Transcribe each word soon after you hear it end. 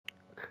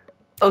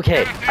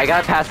Okay, I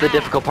got past the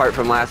difficult part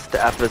from last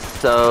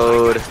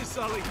episode.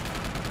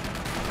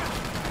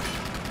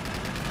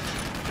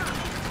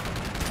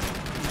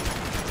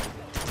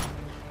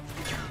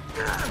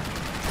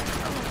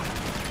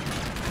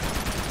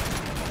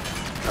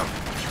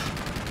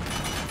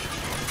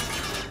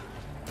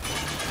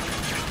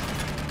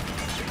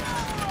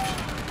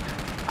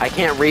 I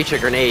can't reach a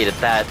grenade at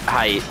that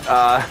height.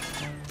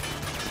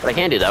 What I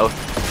can do though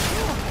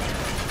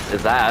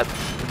is that.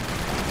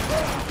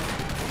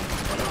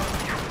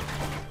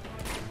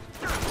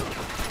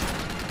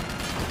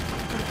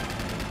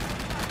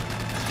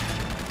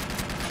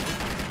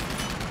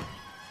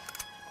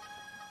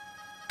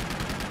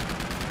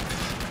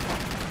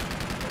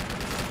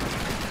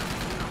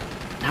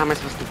 How am I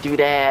supposed to do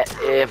that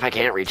if I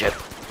can't reach it?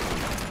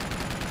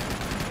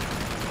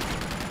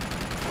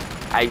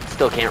 I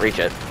still can't reach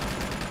it.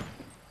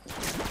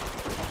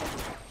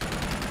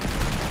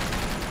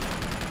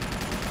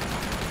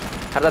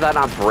 How did that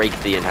not break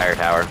the entire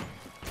tower?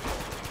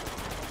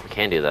 I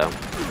can do though.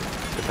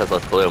 This has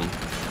less bloom.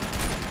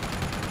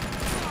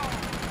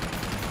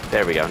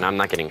 There we go. Now I'm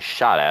not getting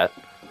shot at.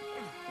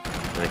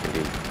 And I can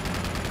do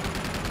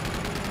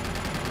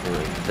something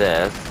like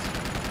this.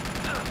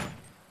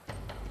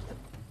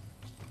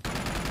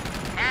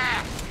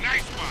 Ah,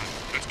 nice one.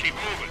 Let's keep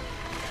moving.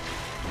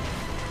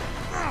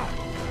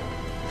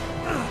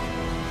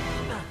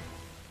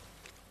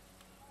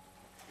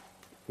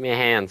 Give me a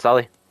hand,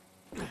 Sully.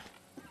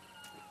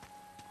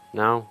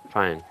 No?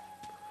 Fine.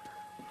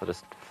 I'll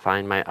just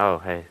find my... Oh,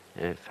 hey.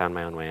 I found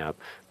my own way up.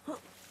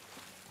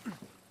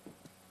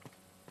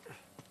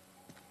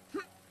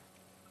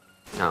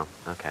 Oh,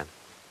 okay.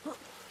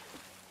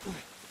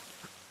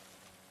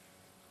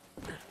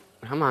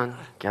 Come on.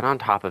 Get on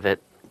top of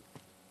it.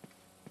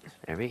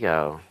 There we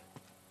go.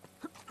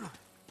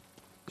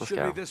 Let's Should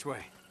go. be this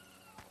way.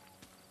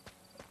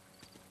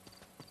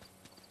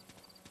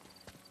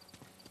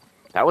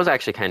 That was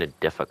actually kind of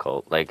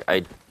difficult. Like,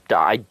 I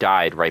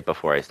died right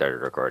before I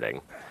started recording,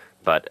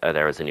 but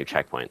there was a new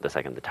checkpoint the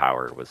second the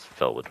tower was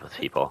filled with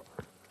people.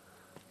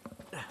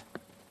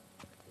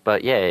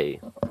 But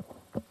yay,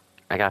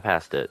 I got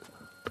past it.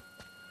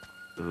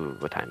 Ooh,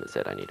 what time is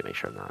it? I need to make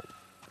sure I'm not,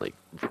 like,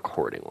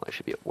 recording while I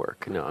should be at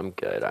work. No, I'm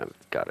good. I've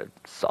got a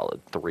solid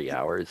 3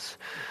 hours.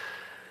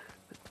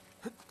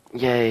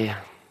 Yay.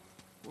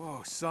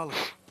 Whoa, Sully.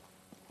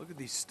 Look at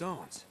these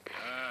stones.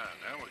 Ah,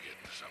 now we're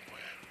getting somewhere.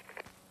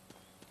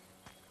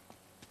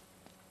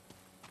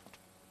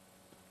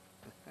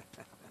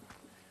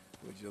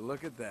 Would you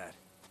look at that?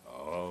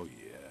 Oh,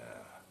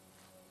 yeah.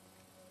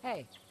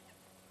 Hey.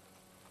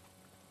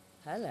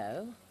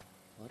 Hello.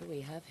 What do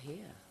we have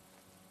here?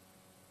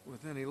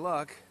 With any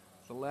luck,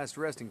 the last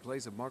resting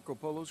place of Marco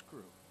Polo's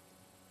crew.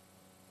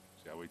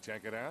 Shall we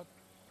check it out?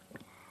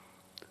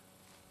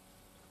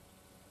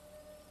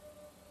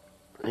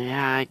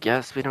 Yeah, I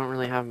guess we don't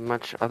really have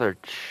much other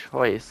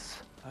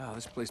choice. Wow,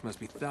 this place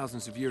must be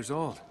thousands of years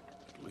old.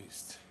 At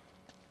least.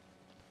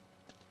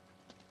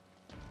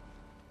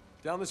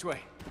 Down this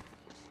way.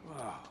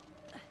 Wow.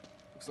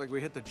 Looks like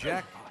we hit the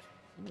jackpot.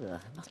 Ugh, there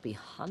must be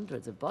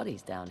hundreds of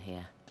bodies down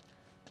here.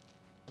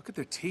 Look at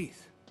their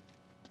teeth.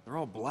 They're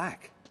all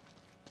black.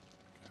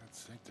 God's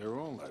sake, they're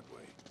all that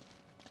way.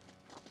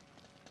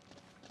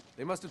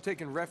 They must have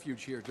taken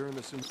refuge here during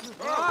the tsunami.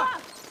 Ah!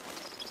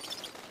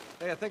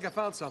 Hey, I think I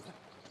found something.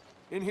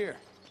 In here.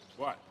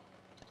 What?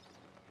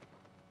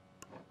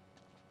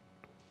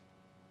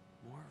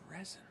 More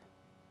resin.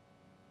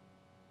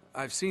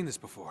 I've seen this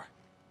before.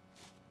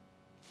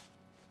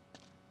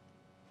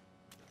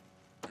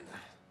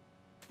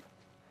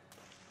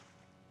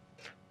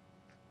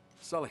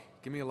 Sully,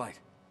 give me a light.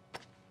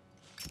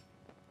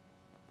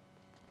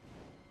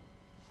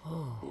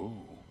 Ooh.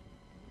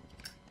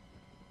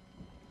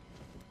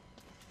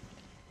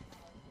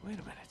 Wait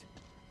a minute.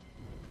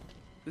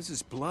 This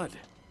is blood.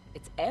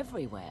 It's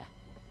everywhere.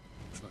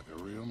 Looks like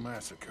a real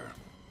massacre.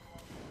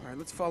 All right,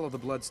 let's follow the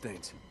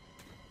bloodstains.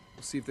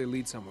 We'll see if they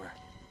lead somewhere.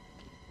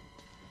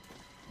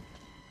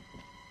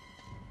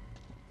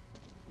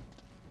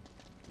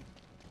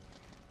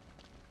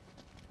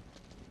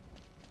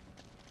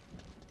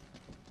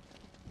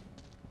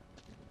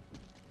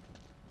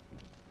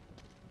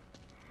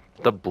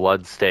 The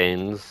blood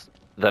stains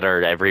that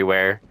are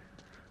everywhere.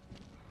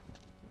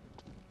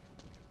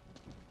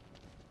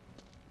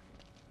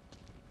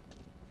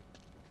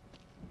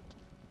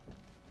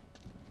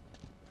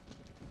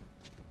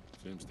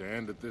 Seems to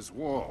end at this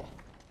wall.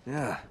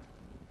 Yeah,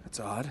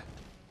 that's odd.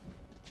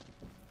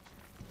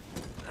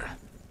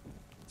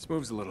 This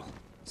moves a little.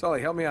 Sully,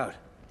 help me out.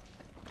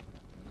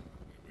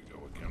 Here we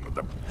go again with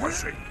the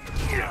pushing.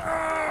 I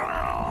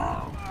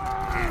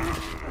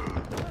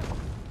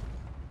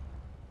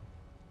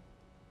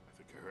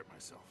think I hurt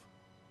myself.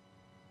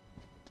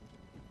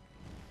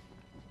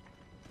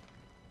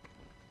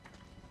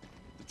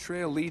 The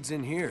trail leads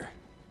in here.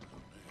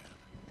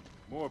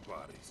 More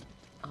bodies.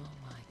 Oh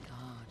my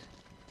god.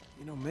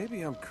 You know,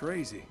 maybe I'm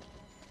crazy,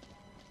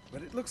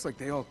 but it looks like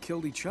they all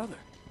killed each other.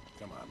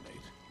 Come on, Nate.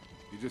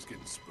 You're just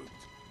getting spooked.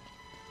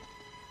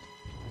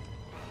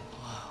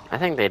 I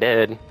think they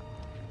did. Look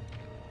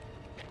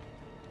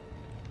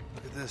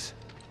at this.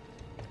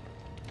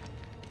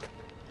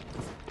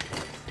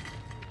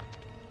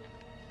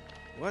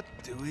 What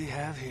do we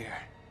have here?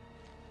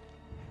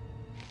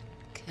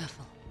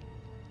 Careful.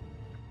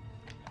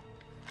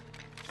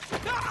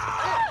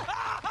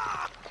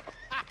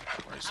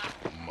 Christ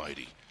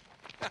almighty.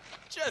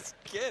 Just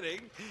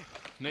kidding.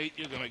 Nate,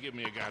 you're gonna give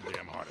me a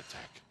goddamn heart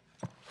attack.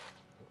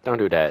 Don't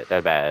do that.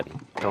 That bad.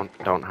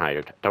 Don't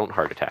hide. Don't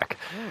heart attack.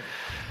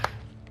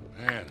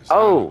 Man, it's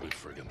Oh. not a good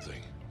friggin'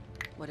 thing.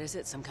 What is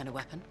it? Some kind of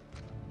weapon?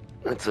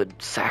 It's a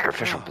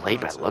sacrificial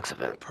blade by it's the looks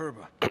of it.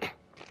 Purba. A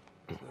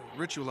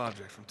ritual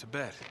object from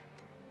Tibet.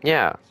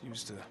 Yeah. It's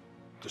used to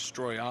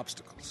destroy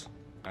obstacles.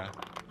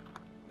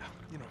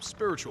 You know,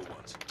 spiritual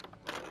ones.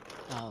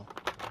 Oh.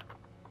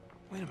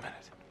 Wait a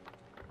minute.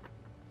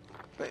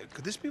 Wait,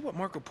 could this be what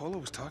Marco Polo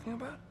was talking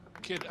about?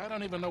 Kid, I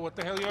don't even know what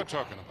the hell you're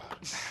talking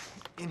about.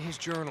 In his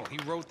journal, he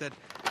wrote that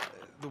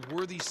the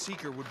worthy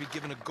seeker would be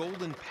given a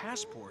golden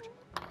passport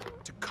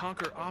to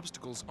conquer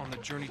obstacles on the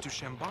journey to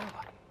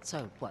Shambhala.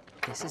 So, what?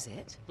 This is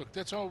it? Look,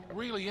 that's all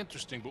really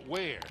interesting, but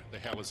where the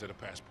hell is it a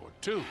passport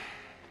to?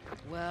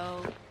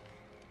 Well,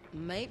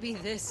 maybe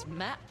this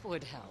map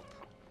would help.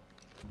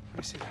 Let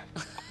me see that.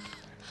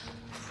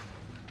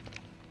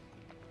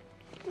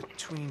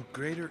 Between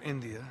Greater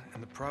India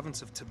and the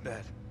province of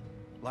Tibet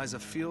lies a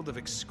field of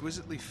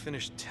exquisitely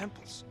finished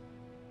temples.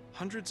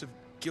 Hundreds of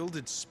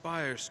gilded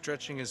spires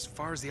stretching as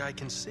far as the eye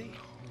can see.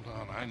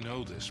 Hold on, I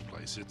know this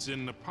place. It's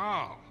in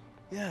Nepal.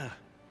 Yeah,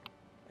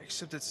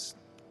 except it's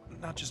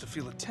not just a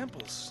field of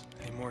temples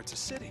anymore, it's a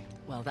city.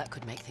 Well, that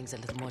could make things a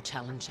little more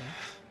challenging.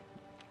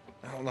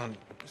 Now, hold on,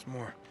 there's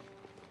more.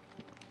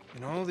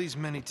 In all these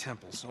many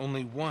temples,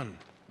 only one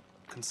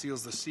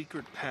conceals the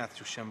secret path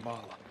to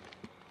Shambhala.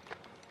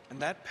 And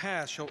that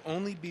path shall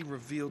only be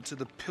revealed to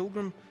the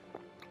pilgrim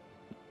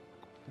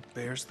who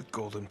bears the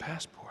golden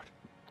passport.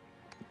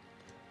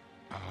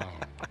 Oh,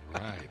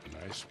 right.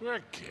 Nice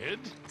work, kid.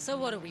 So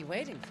what are we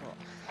waiting for?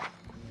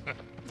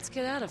 Let's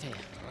get out of here.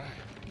 All right.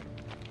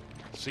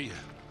 See ya.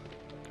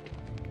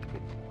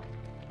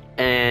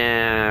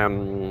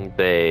 And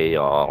they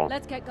all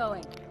Let's get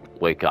going.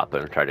 wake up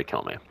and try to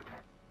kill me.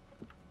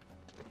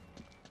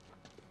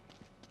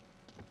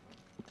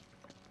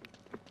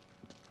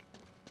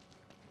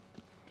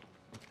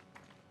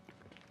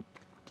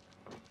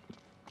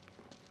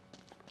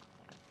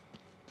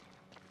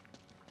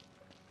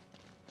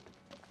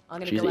 I'm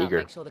gonna She's go out, eager.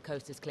 make sure the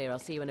coast is clear. I'll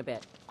see you in a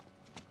bit.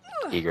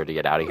 Eager to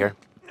get out of here.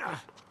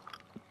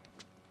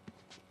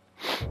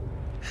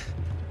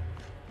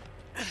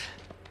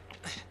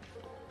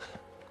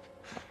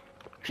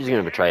 She's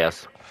gonna betray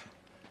us.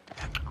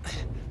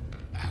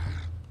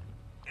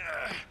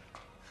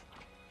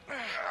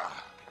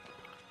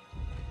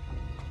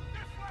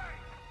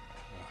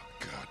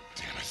 God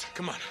damn it.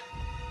 Come on.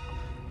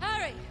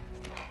 Harry!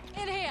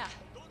 In here!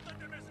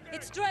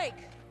 It's Drake!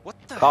 What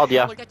the Called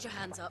ya. Get your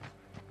hands up.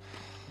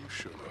 You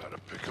sure know how to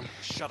pick 'em.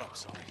 Shut up,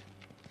 Sully.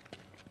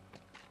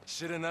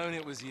 Should have known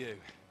it was you.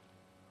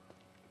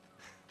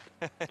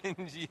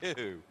 And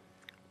you,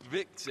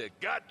 Victor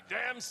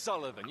goddamn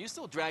Sullivan, you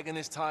still dragging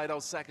this tired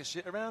old sack of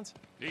shit around?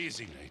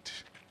 Easy, Nate.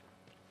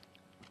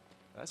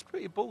 That's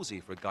pretty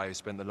ballsy for a guy who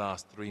spent the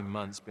last 3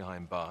 months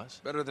behind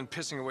bars. Better than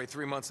pissing away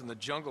 3 months in the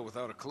jungle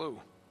without a clue.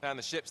 Found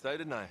the ships though,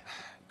 didn't I?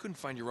 Couldn't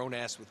find your own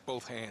ass with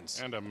both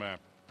hands. And a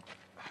map.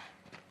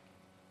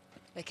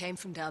 They came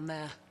from down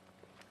there.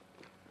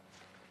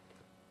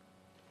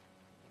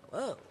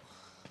 Whoa.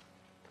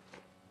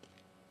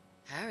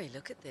 Harry,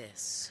 look at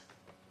this.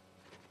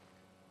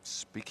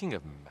 Speaking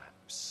of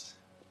maps,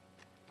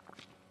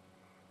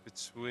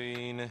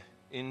 between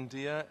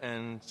India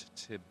and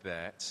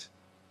Tibet,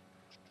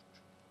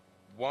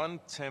 one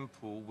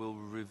temple will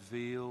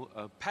reveal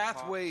a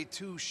Pathway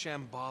to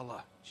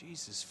Shambhala.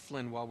 Jesus,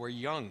 Flynn, while we're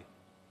young.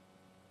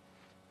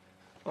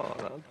 Oh,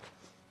 no.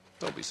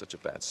 Don't be such a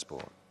bad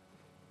sport.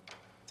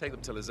 Take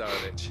them to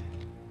Lazarevich.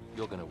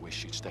 You're gonna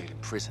wish you'd stayed in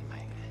prison,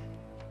 mate.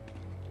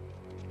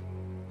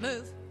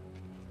 Move.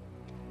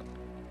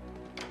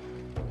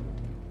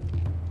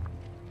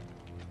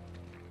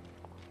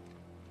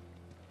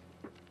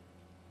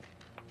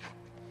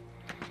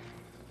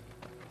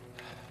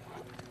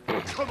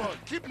 Come on,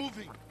 keep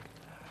moving.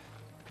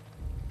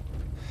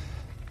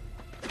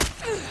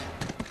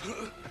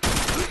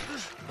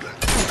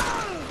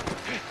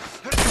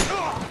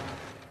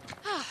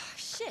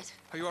 Shit.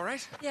 Are you all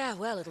right? Yeah,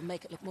 well, it'll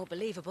make it look more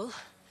believable.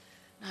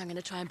 Now I'm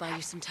gonna try and buy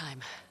you some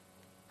time.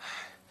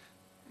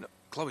 No,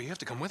 Chloe, you have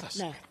to come with us.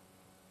 No.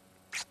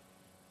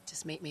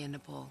 Just meet me in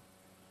Nepal.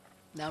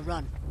 Now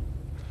run.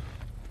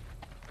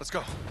 Let's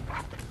go.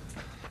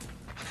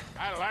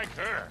 I like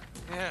her.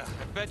 Yeah,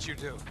 I bet you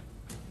do.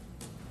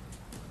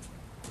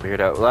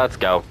 Weirdo. Let's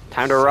go.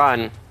 Time to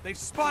run. They've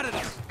spotted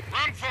us.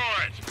 Run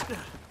for it!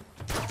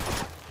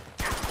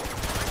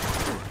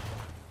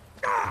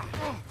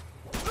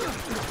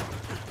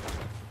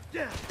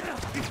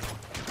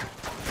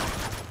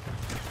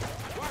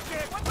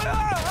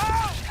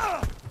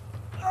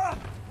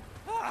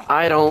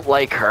 I don't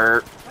like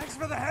her. Thanks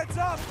for the heads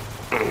up.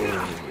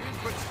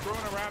 Quit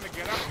screwing around and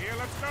get up here.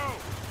 Let's go.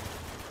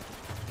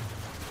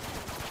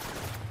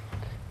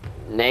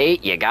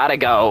 Nate, you gotta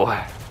go.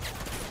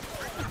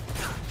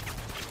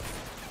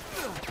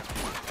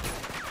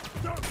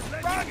 Don't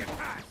let me get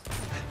past.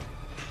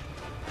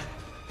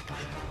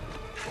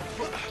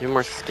 Give me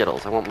more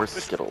Skittles. I want more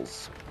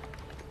Skittles.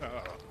 Oh,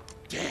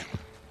 damn.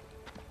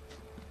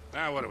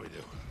 Now what do?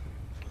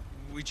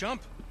 We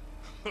jump?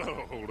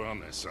 Oh, hold on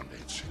there,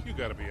 Sundance. You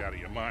gotta be out of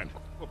your mind.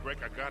 We'll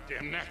break our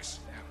goddamn necks.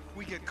 If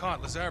we get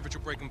caught, Lazarevich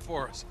will break them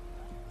for us.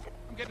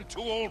 I'm getting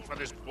too old for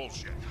this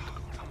bullshit.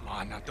 Come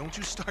on, now don't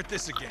you start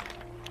this again.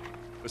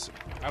 Listen,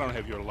 I don't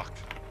have your luck.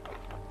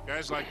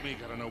 Guys like me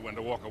gotta know when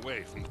to walk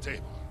away from the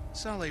table.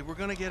 Sully, we're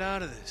gonna get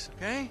out of this,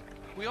 okay?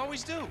 We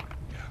always do.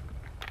 Yeah.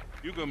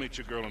 You go meet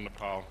your girl in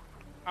Nepal.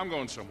 I'm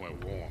going somewhere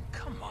warm.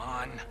 Come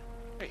on.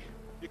 Hey,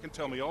 you can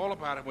tell me all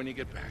about it when you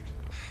get back.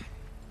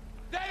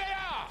 There they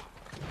are!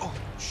 Oh,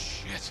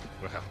 shit.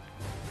 Well,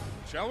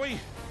 shall we?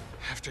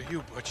 After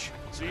you, Butch.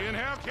 See you in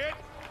hell, kid?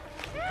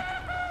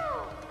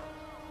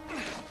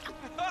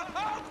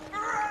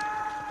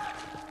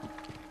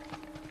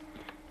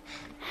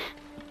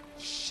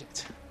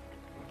 Shit.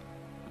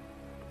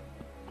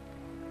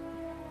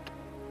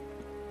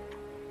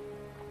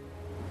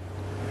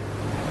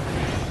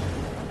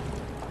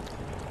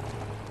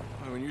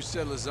 When you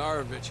said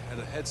Lazarevich had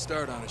a head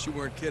start on us, you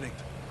weren't kidding.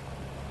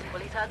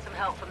 Well, he's had some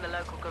help from the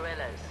local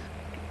guerrillas.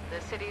 The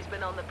city's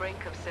been on the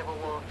brink of civil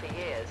war for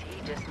years. He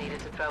just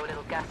needed to throw a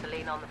little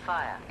gasoline on the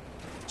fire.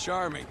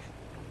 Charming.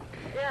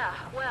 Yeah,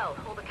 well,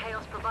 all the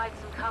chaos provides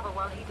some cover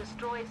while he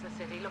destroys the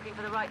city looking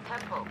for the right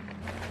temple.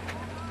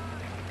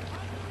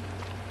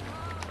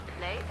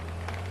 Nate?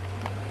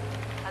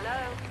 Hello?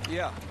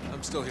 Yeah,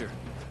 I'm still here.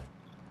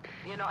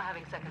 You're not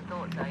having second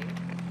thoughts, are you?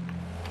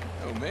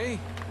 Oh, me?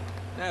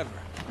 Never.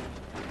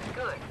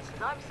 Good,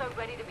 because I'm so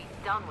ready to be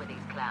done with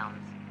these clowns.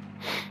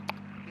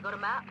 You got a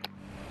map?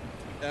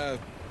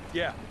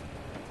 Yeah.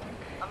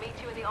 I'll meet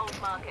you in the old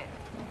market.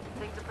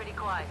 Things are pretty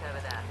quiet over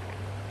there.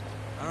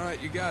 All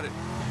right, you got it.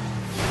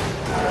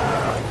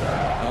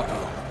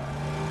 Uh-oh.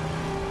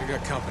 I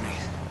got company.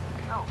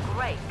 Oh,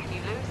 great. Can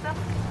you lose them?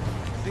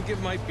 I think it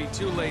might be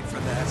too late for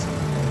that.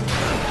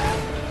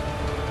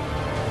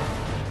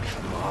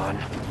 Come on.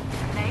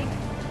 Nate,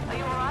 are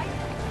you all right?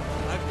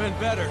 I've been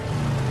better.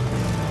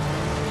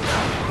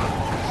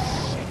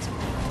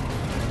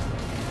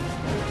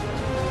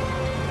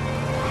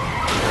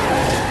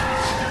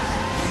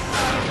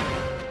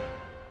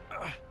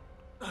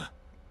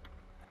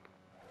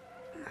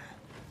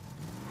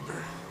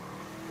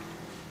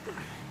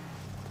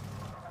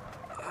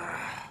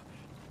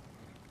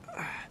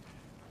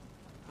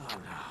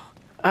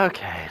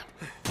 Okay.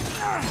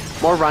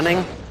 More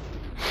running.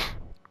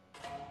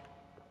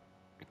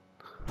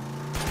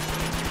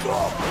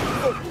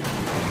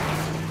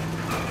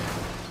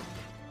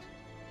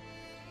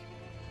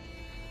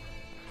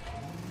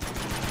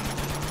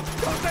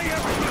 Don't they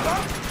ever give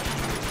up?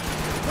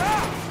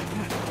 Ah!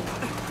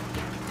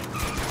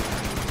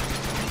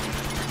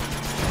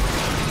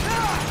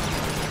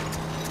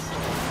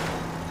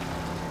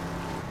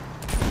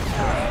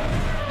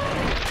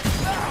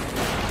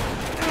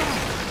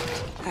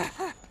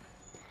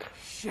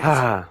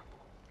 Ah.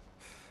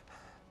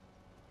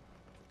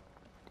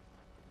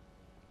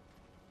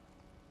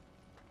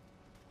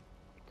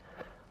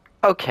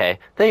 Okay,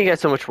 thank you guys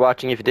so much for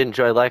watching. If you did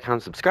enjoy, like,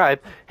 comment, subscribe,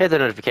 hit the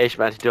notification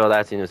button to do all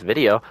that in this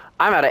video.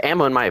 I'm out of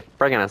ammo in my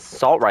friggin'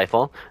 assault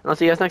rifle, and I'll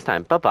see you guys next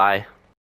time. Bye-bye.